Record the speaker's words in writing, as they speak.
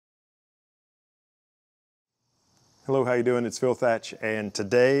Hello, how you doing? It's Phil Thatch, and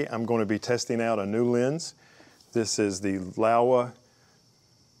today I'm going to be testing out a new lens. This is the Laowa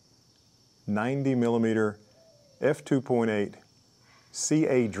 90mm f2.8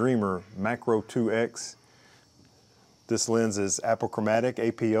 CA Dreamer Macro 2X. This lens is apochromatic,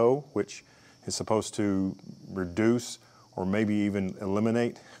 APO, which is supposed to reduce or maybe even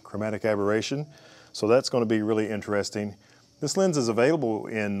eliminate chromatic aberration. So that's going to be really interesting. This lens is available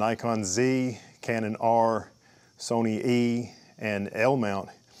in Nikon Z, Canon R, Sony E, and L mount.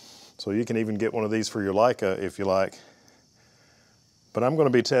 So you can even get one of these for your Leica if you like. But I'm going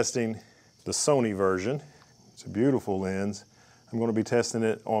to be testing the Sony version. It's a beautiful lens. I'm going to be testing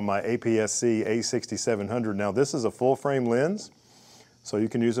it on my APS-C a6700. Now this is a full frame lens, so you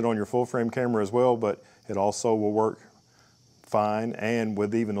can use it on your full frame camera as well, but it also will work fine and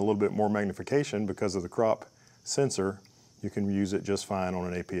with even a little bit more magnification because of the crop sensor. You can use it just fine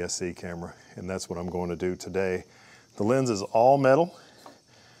on an APS-C camera, and that's what I'm going to do today. The lens is all metal.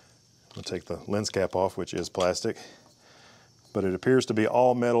 I'll take the lens cap off, which is plastic, but it appears to be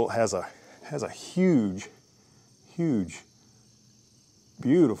all metal. It has a huge,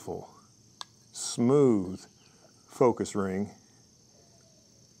 beautiful, smooth focus ring.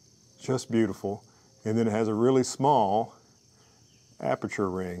 Just beautiful. And then it has a really small aperture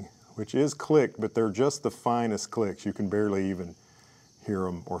ring, which is clicked, but they're just the finest clicks. You can barely even hear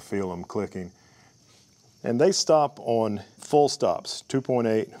them or feel them clicking. And they stop on full stops,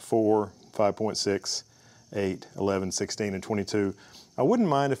 2.8, 4, 5.6, 8, 11, 16, and 22. I wouldn't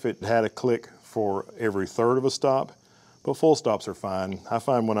mind if it had a click for every third of a stop, but full stops are fine. I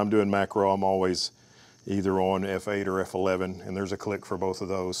find when I'm doing macro, I'm always either on F8 or F11, and there's a click for both of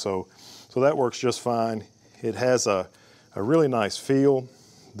those. So that works just fine. It has a really nice feel.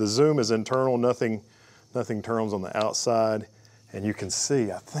 The zoom is internal, nothing turns on the outside. And you can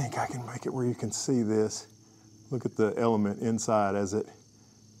see, I think I can make it where you can see this. Look at the element inside as it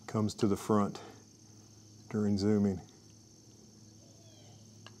comes to the front during zooming.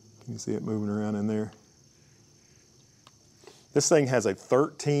 Can you see it moving around in there? This thing has a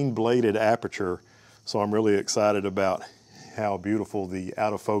 13 bladed aperture, so I'm really excited about how beautiful the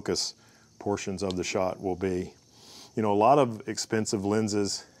out of focus portions of the shot will be. You know, a lot of expensive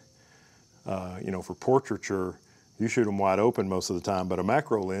lenses, you know, for portraiture, you shoot them wide open most of the time, but a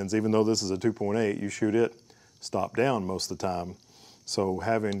macro lens, even though this is a 2.8, you shoot it stop down most of the time. So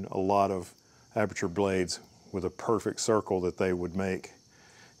having a lot of aperture blades with a perfect circle that they would make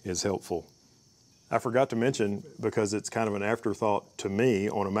is helpful. I forgot to mention, because it's kind of an afterthought to me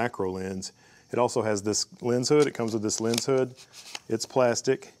on a macro lens, it also has this lens hood. It comes with this lens hood. It's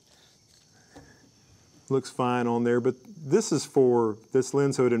plastic. Looks fine on there, but this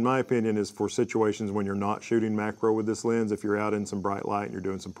lens hood, in my opinion, is for situations when you're not shooting macro with this lens. If you're out in some bright light and you're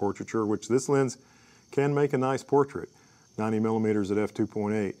doing some portraiture, which this lens can make a nice portrait. 90mm at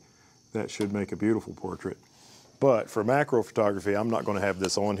f2.8, that should make a beautiful portrait. But for macro photography, I'm not going to have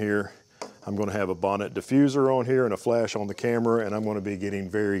this on here. I'm going to have a bonnet diffuser on here and a flash on the camera, and I'm going to be getting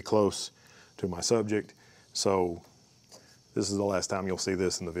very close to my subject. So this is the last time you'll see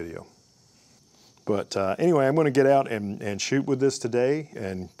this in the video. But anyway, I'm going to get out and shoot with this today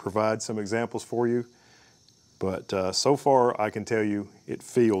and provide some examples for you. But so far, I can tell you it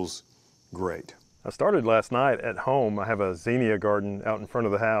feels great. I started last night at home. I have a zinnia garden out in front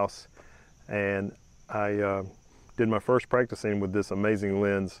of the house, and I did my first practicing with this amazing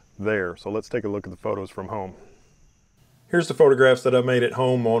lens there. So let's take a look at the photos from home. Here's the photographs that I made at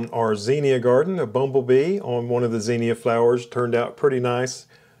home on our zinnia garden. A bumblebee on one of the zinnia flowers turned out pretty nice.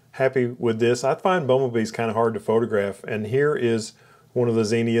 Happy with this. I find bumblebees kind of hard to photograph, and here is one of the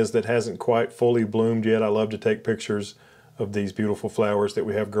zinnias that hasn't quite fully bloomed yet. I love to take pictures of these beautiful flowers that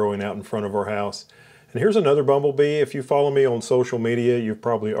we have growing out in front of our house. And here's another bumblebee. If you follow me on social media, you've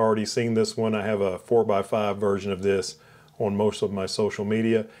probably already seen this one. I have a 4x5 version of this on most of my social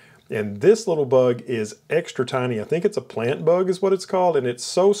media. And this little bug is extra tiny. I think it's a plant bug is what it's called, and it's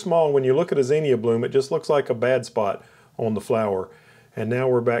so small when you look at a zinnia bloom, it just looks like a bad spot on the flower. And now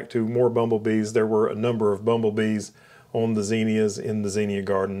we're back to more bumblebees. There were a number of bumblebees on the zinnias in the zinnia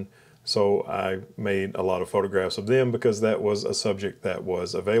garden, so I made a lot of photographs of them because that was a subject that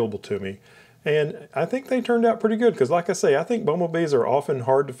was available to me. And I think they turned out pretty good because, like I say, I think bumblebees are often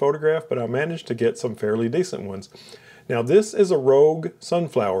hard to photograph, but I managed to get some fairly decent ones. Now this is a rogue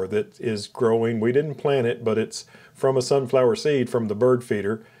sunflower that is growing. We didn't plant it, but it's from a sunflower seed from the bird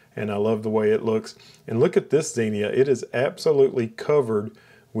feeder, and I love the way it looks. And look at this zinnia. It is absolutely covered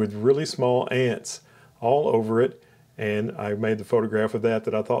with really small ants all over it, and I made the photograph of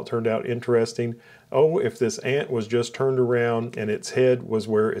that I thought turned out interesting. Oh, if this ant was just turned around and its head was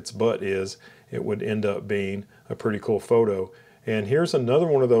where its butt is, it would end up being a pretty cool photo. And here's another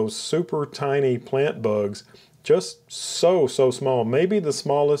one of those super tiny plant bugs, just so small, maybe the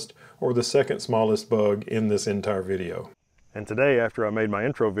smallest or the second smallest bug in this entire video. And today, after I made my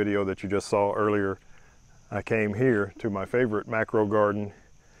intro video that you just saw earlier, I came here to my favorite macro garden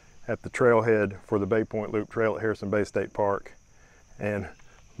at the trailhead for the Bay Point Loop Trail at Harrison Bay State Park. And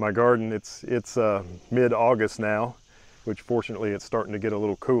my garden, it's mid-August now, which fortunately it's starting to get a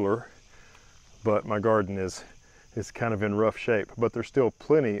little cooler, but my garden is kind of in rough shape, but there's still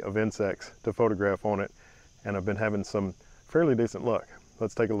plenty of insects to photograph on it, and I've been having some fairly decent luck.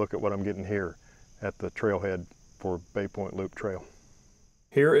 Let's take a look at what I'm getting here at the trailhead for Bay Point Loop Trail.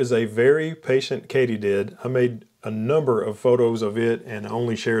 Here is a very patient katydid. I made a number of photos of it and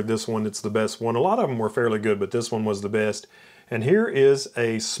only shared this one. It's the best one. A lot of them were fairly good, but this one was the best. And here is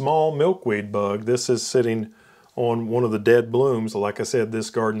a small milkweed bug. This is sitting on one of the dead blooms. Like I said, this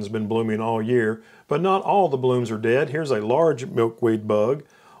garden's been blooming all year, but not all the blooms are dead. Here's a large milkweed bug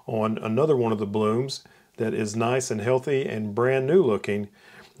on another one of the blooms that is nice and healthy and brand new looking.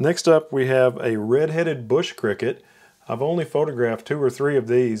 Next up, we have a red-headed bush cricket. I've only photographed 2 or 3 of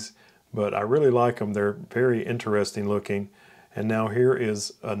these, but I really like them. They're very interesting looking. And now here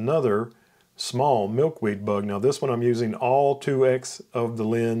is another small milkweed bug. Now this one I'm using all 2x of the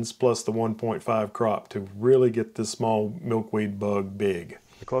lens plus the 1.5 crop to really get this small milkweed bug big.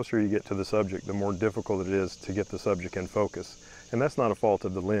 The closer you get to the subject, the more difficult it is to get the subject in focus. And that's not a fault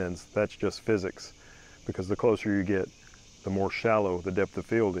of the lens, that's just physics. Because the closer you get, the more shallow the depth of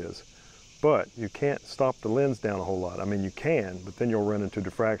field is. But you can't stop the lens down a whole lot. I mean, you can, but then you'll run into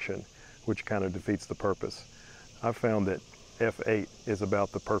diffraction, which kind of defeats the purpose. I've found that f8 is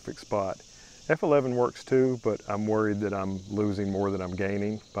about the perfect spot. f11 works too, but I'm worried that I'm losing more than I'm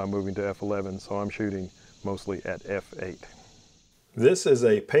gaining by moving to f11, so I'm shooting mostly at f8. This is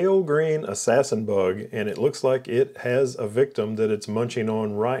a pale green assassin bug, and it looks like it has a victim that it's munching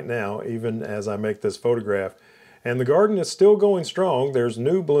on right now, even as I make this photograph. And the garden is still going strong. There's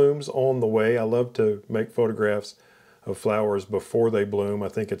new blooms on the way. I love to make photographs of flowers before they bloom. I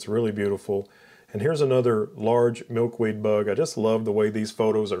think it's really beautiful. And here's another large milkweed bug. I just love the way these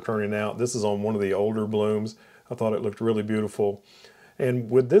photos are turning out. This is on one of the older blooms. I thought it looked really beautiful.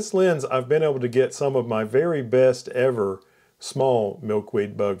 And with this lens, I've been able to get some of my very best ever small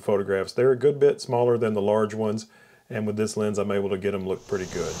milkweed bug photographs. They're a good bit smaller than the large ones. And with this lens, I'm able to get them look pretty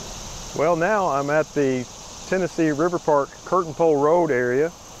good. Well, now I'm at the Tennessee River Park Curtain Pole Road area,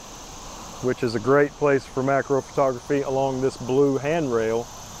 which is a great place for macro photography along this blue handrail.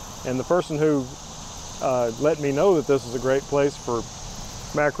 And the person who let me know that this is a great place for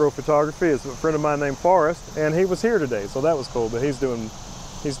macro photography is a friend of mine named Forrest, and he was here today, so that was cool. But he's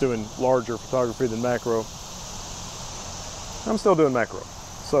doing larger photography than macro. I'm still doing macro.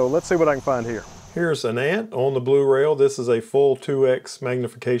 So let's see what I can find here. Here's an ant on the blue rail. This is a full 2x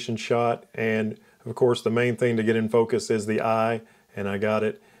magnification shot, and of course, the main thing to get in focus is the eye, and I got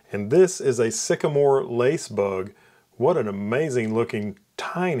it. And this is a sycamore lace bug. What an amazing looking,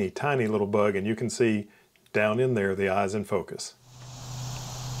 tiny, tiny little bug, and you can see down in there the eye's in focus.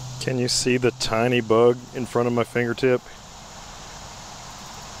 Can you see the tiny bug in front of my fingertip?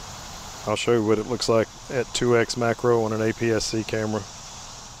 I'll show you what it looks like at 2x macro on an APS-C camera.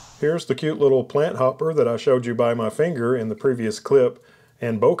 Here's the cute little plant hopper that I showed you by my finger in the previous clip.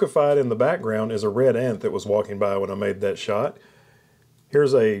 And bokeh-fied in the background is a red ant that was walking by when I made that shot.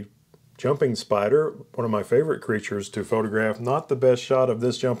 Here's a jumping spider, one of my favorite creatures to photograph. Not the best shot of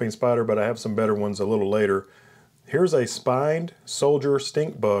this jumping spider, but I have some better ones a little later. Here's a spined soldier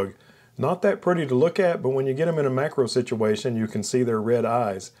stink bug. Not that pretty to look at, but when you get them in a macro situation, you can see their red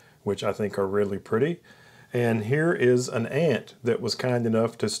eyes, which I think are really pretty. And here is an ant that was kind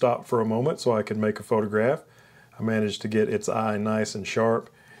enough to stop for a moment so I could make a photograph. I managed to get its eye nice and sharp.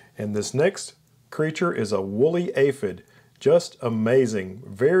 And this next creature is a woolly aphid. Just amazing.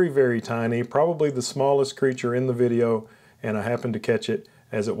 Very, very tiny. Probably the smallest creature in the video, and I happened to catch it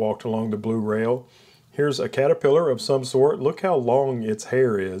as it walked along the blue rail. Here's a caterpillar of some sort. Look how long its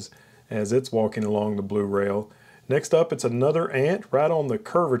hair is as it's walking along the blue rail. Next up, it's another ant right on the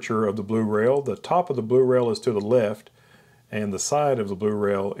curvature of the blue rail. The top of the blue rail is to the left, and the side of the blue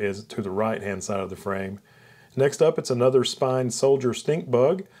rail is to the right-hand side of the frame. Next up, it's another spined soldier stink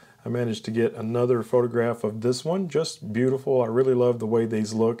bug. I managed to get another photograph of this one. Just beautiful. I really love the way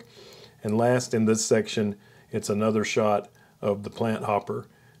these look. And last in this section, it's another shot of the plant hopper.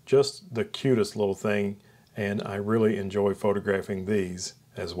 Just the cutest little thing, and I really enjoy photographing these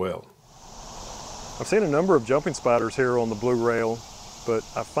as well. I've seen a number of jumping spiders here on the blue rail, but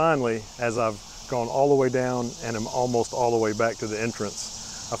I finally, as I've gone all the way down and am almost all the way back to the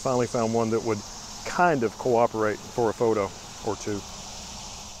entrance, I finally found one that would kind of cooperate for a photo or two.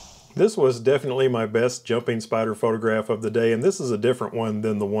 This was definitely my best jumping spider photograph of the day, and this is a different one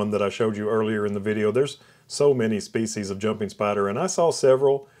than the one that I showed you earlier in the video. There's so many species of jumping spider, and I saw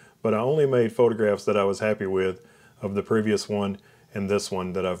several, but I only made photographs that I was happy with of the previous one and this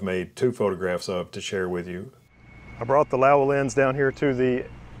one that I've made 2 photographs of to share with you. I brought the Laowa lens down here to the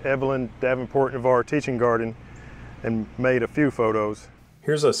Evelyn Davenport Navarre teaching garden and made a few photos.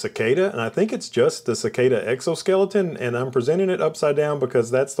 Here's a cicada, and I think it's just the cicada exoskeleton, and I'm presenting it upside down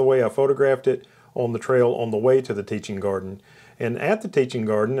because that's the way I photographed it on the trail on the way to the teaching garden. And at the teaching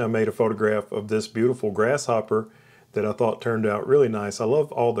garden, I made a photograph of this beautiful grasshopper that I thought turned out really nice. I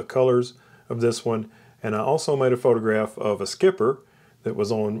love all the colors of this one. And I also made a photograph of a skipper that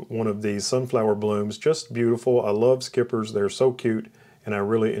was on one of these sunflower blooms. Just beautiful. I love skippers. They're so cute, and I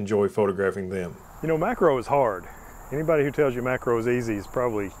really enjoy photographing them. You know, macro is hard. Anybody who tells you macro is easy is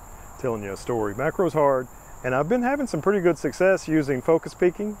probably telling you a story. Macro is hard, and I've been having some pretty good success using focus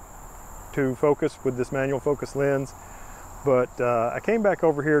peaking to focus with this manual focus lens. But I came back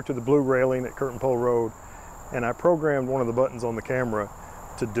over here to the blue railing at Curtain Pole Road, and I programmed one of the buttons on the camera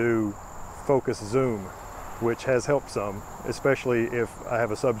to do focus zoom, which has helped some, especially if I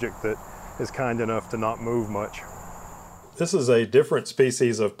have a subject that is kind enough to not move much. This is a different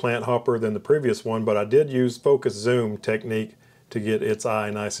species of plant hopper than the previous one, but I did use focus zoom technique to get its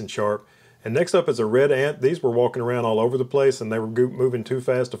eye nice and sharp. And next up is a red ant. These were walking around all over the place and they were moving too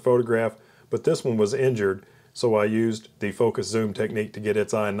fast to photograph, but this one was injured, so I used the focus zoom technique to get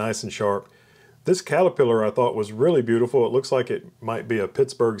its eye nice and sharp. This caterpillar I thought was really beautiful. It looks like it might be a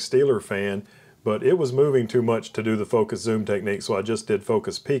Pittsburgh Steelers fan, but it was moving too much to do the focus zoom technique, so I just did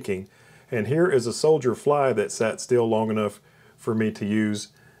focus peaking. And here is a soldier fly that sat still long enough for me to use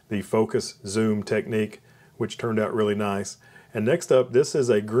the focus zoom technique, which turned out really nice. And next up, this is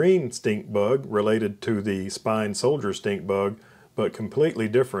a green stink bug related to the spine soldier stink bug, but completely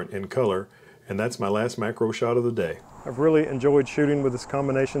different in color. And that's my last macro shot of the day. I've really enjoyed shooting with this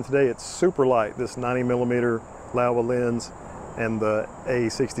combination today. It's super light. This 90mm Laowa lens and the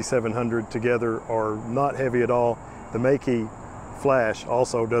a6700 together are not heavy at all. The Makey flash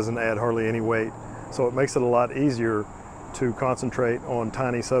also doesn't add hardly any weight, so it makes it a lot easier to concentrate on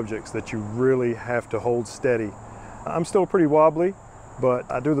tiny subjects that you really have to hold steady. I'm still pretty wobbly,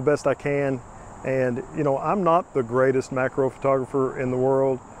 but I do the best I can. And you know, I'm not the greatest macro photographer in the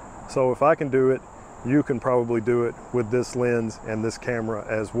world, so if I can do it, you can probably do it with this lens and this camera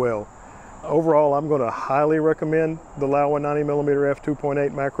as well. Overall, I'm going to highly recommend the Laowa 90mm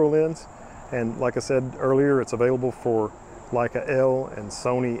f2.8 macro lens. And like I said earlier, it's available for Leica L and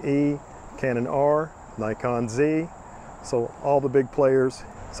Sony E, Canon R, Nikon Z, so all the big players.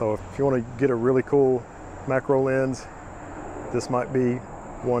 So if you want to get a really cool macro lens, this might be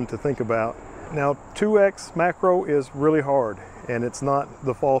one to think about. Now, 2x macro is really hard, and it's not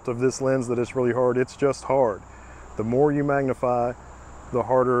the fault of this lens that it's really hard, it's just hard. The more you magnify, the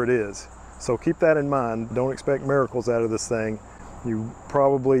harder it is. So keep that in mind. Don't expect miracles out of this thing. You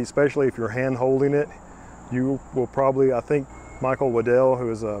probably, especially if you're hand holding it, you will probably, I think Michael Waddell, who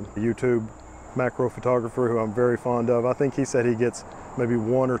is a YouTube macro photographer who I'm very fond of, I think he said he gets maybe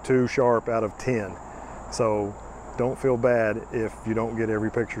 1 or 2 sharp out of 10. So don't feel bad if you don't get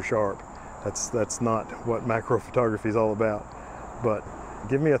every picture sharp. That's not what macro photography is all about. But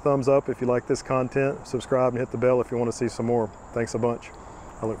give me a thumbs up if you like this content, subscribe and hit the bell if you want to see some more. Thanks a bunch.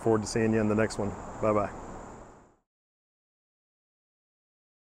 I look forward to seeing you in the next one. Bye-bye.